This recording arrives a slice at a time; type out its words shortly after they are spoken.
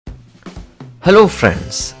Hello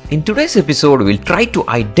friends, in today's episode we'll try to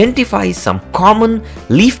identify some common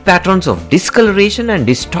leaf patterns of discoloration and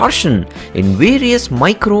distortion in various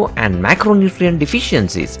micro and macronutrient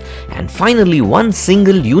deficiencies, and finally one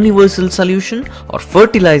single universal solution or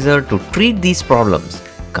fertilizer to treat these problems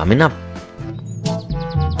coming up.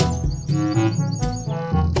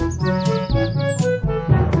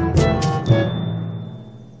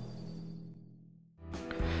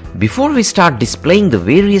 Before we start displaying the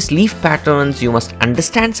various leaf patterns, you must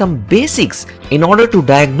understand some basics in order to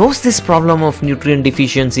diagnose this problem of nutrient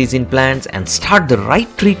deficiencies in plants and start the right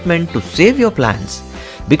treatment to save your plants.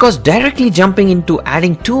 Because directly jumping into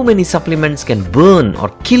adding too many supplements can burn or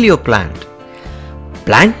kill your plant.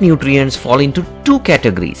 Plant nutrients fall into two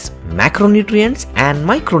categories, macronutrients and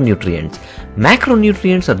micronutrients.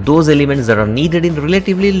 Macronutrients are those elements that are needed in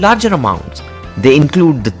relatively larger amounts. They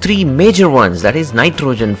include the three major ones, that is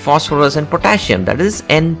nitrogen, phosphorus and potassium, that is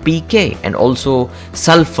NPK, and also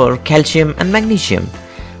sulfur, calcium and magnesium.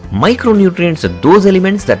 Micronutrients are those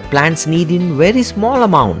elements that plants need in very small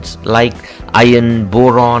amounts like iron,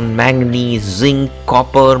 boron, manganese, zinc,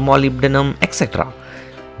 copper, molybdenum, etc.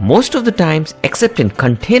 Most of the times, except in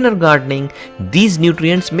container gardening, these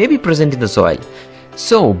nutrients may be present in the soil.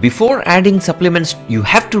 So, before adding supplements, you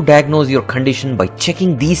have to diagnose your condition by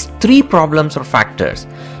checking these three problems or factors.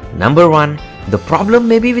 Number one, the problem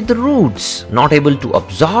may be with the roots, not able to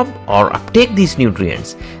absorb or uptake these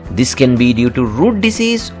nutrients. This can be due to root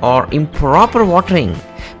disease or improper watering,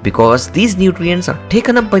 because these nutrients are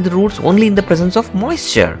taken up by the roots only in the presence of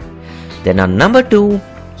moisture. Then on number two,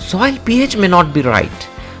 soil pH may not be right.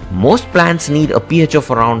 Most plants need a pH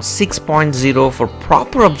of around 6.0 for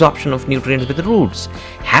proper absorption of nutrients with the roots.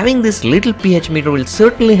 Having this little pH meter will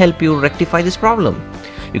certainly help you rectify this problem.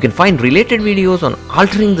 You can find related videos on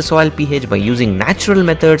altering the soil pH by using natural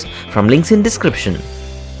methods from links in description.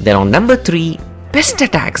 Then on number 3, pest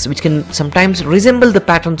attacks, which can sometimes resemble the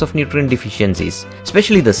patterns of nutrient deficiencies,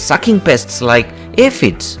 especially the sucking pests like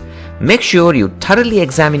aphids. Make sure you thoroughly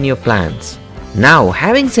examine your plants. Now,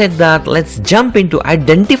 having said that, let's jump into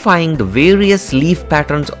identifying the various leaf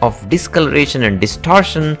patterns of discoloration and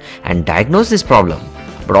distortion and diagnose this problem.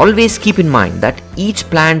 But always keep in mind that each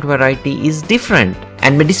plant variety is different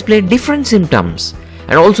and may display different symptoms.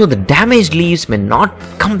 And also the damaged leaves may not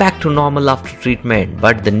come back to normal after treatment,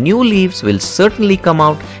 but the new leaves will certainly come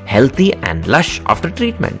out healthy and lush after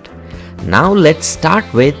treatment. Now let's start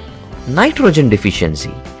with nitrogen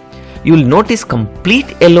deficiency. You will notice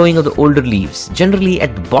complete yellowing of the older leaves, generally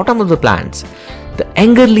at the bottom of the plants. The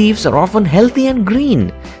younger leaves are often healthy and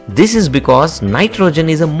green. This is because nitrogen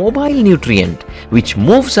is a mobile nutrient which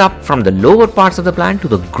moves up from the lower parts of the plant to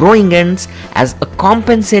the growing ends as a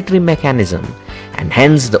compensatory mechanism. And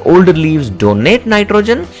hence the older leaves donate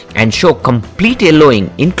nitrogen and show complete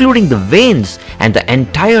yellowing, including the veins and the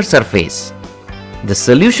entire surface. The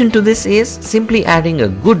solution to this is simply adding a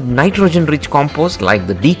good nitrogen-rich compost like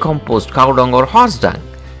the decomposed cow dung or horse dung.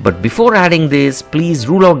 But before adding this, please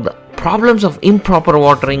rule out the problems of improper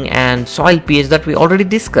watering and soil pH that we already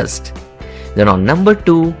discussed. Then on number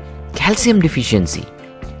 2, calcium deficiency.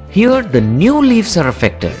 Here the new leaves are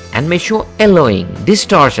affected and may show yellowing,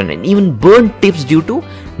 distortion and even burnt tips due to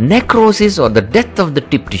necrosis or the death of the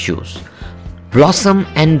tip tissues. Blossom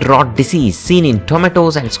end rot disease seen in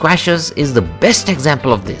tomatoes and squashes is the best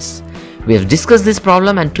example of this. We have discussed this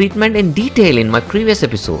problem and treatment in detail in my previous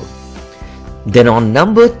episode. Then on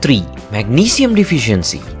number 3, magnesium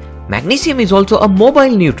deficiency. Magnesium is also a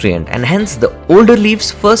mobile nutrient and hence the older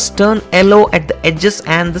leaves first turn yellow at the edges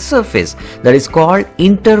and the surface. That is called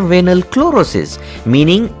interveinal chlorosis,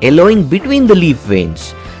 meaning yellowing between the leaf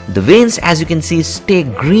veins. The veins, as you can see, stay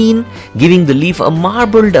green, giving the leaf a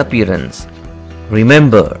marbled appearance.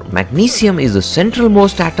 Remember, magnesium is the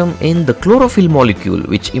centralmost atom in the chlorophyll molecule,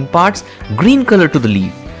 which imparts green color to the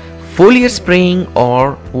leaf. Foliar spraying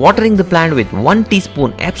or watering the plant with 1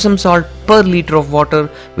 teaspoon Epsom salt per liter of water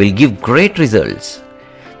will give great results.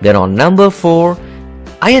 Then on number 4,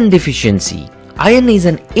 iron deficiency. Iron is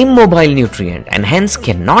an immobile nutrient and hence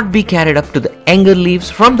cannot be carried up to the younger leaves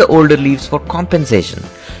from the older leaves for compensation.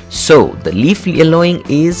 So, the leaf yellowing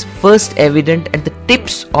is first evident at the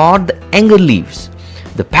tips or the younger leaves.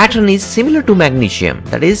 The pattern is similar to magnesium,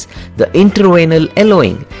 that is the interveinal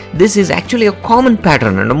yellowing. This is actually a common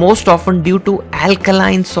pattern and most often due to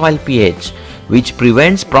alkaline soil pH, which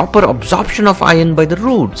prevents proper absorption of iron by the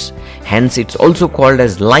roots. Hence, it's also called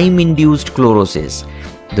as lime-induced chlorosis.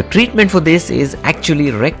 The treatment for this is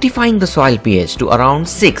actually rectifying the soil pH to around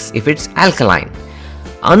 6 if it's alkaline.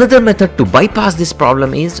 Another method to bypass this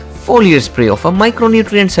problem is foliar spray of a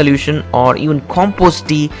micronutrient solution or even compost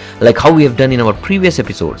tea, like how we have done in our previous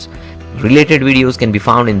episodes. Related videos can be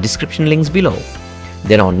found in description links below.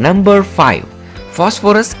 Then on number 5,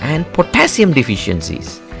 phosphorus and potassium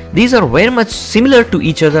deficiencies. These are very much similar to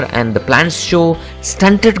each other, and the plants show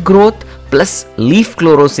stunted growth plus leaf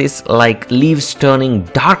chlorosis, like leaves turning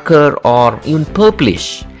darker or even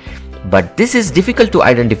purplish. But this is difficult to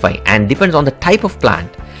identify and depends on the type of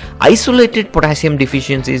plant. Isolated potassium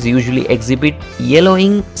deficiencies usually exhibit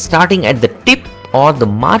yellowing starting at the tip or the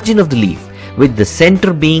margin of the leaf, with the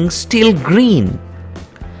center being still green.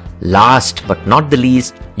 Last but not the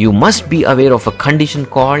least, you must be aware of a condition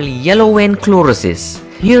called yellow vein chlorosis.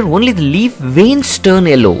 Here only the leaf veins turn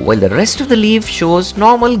yellow while the rest of the leaf shows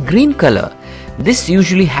normal green color. This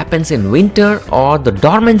usually happens in winter or the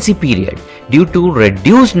dormancy period due to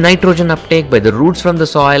reduced nitrogen uptake by the roots from the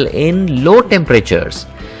soil in low temperatures.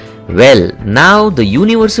 Well, now the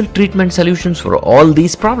universal treatment solutions for all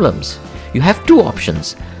these problems. You have two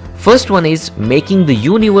options. First one is making the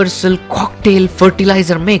universal cocktail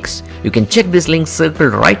fertilizer mix. You can check this link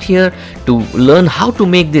circled right here to learn how to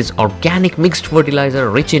make this organic mixed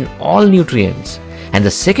fertilizer rich in all nutrients. And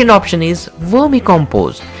the second option is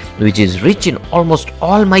vermicompost, which is rich in almost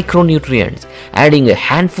all micronutrients. Adding a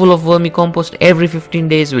handful of vermicompost every 15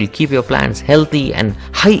 days will keep your plants healthy and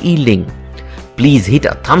high yielding. Please hit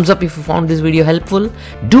a thumbs up if you found this video helpful.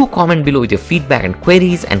 Do comment below with your feedback and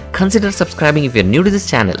queries, and consider subscribing if you're new to this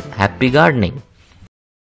channel. Happy gardening!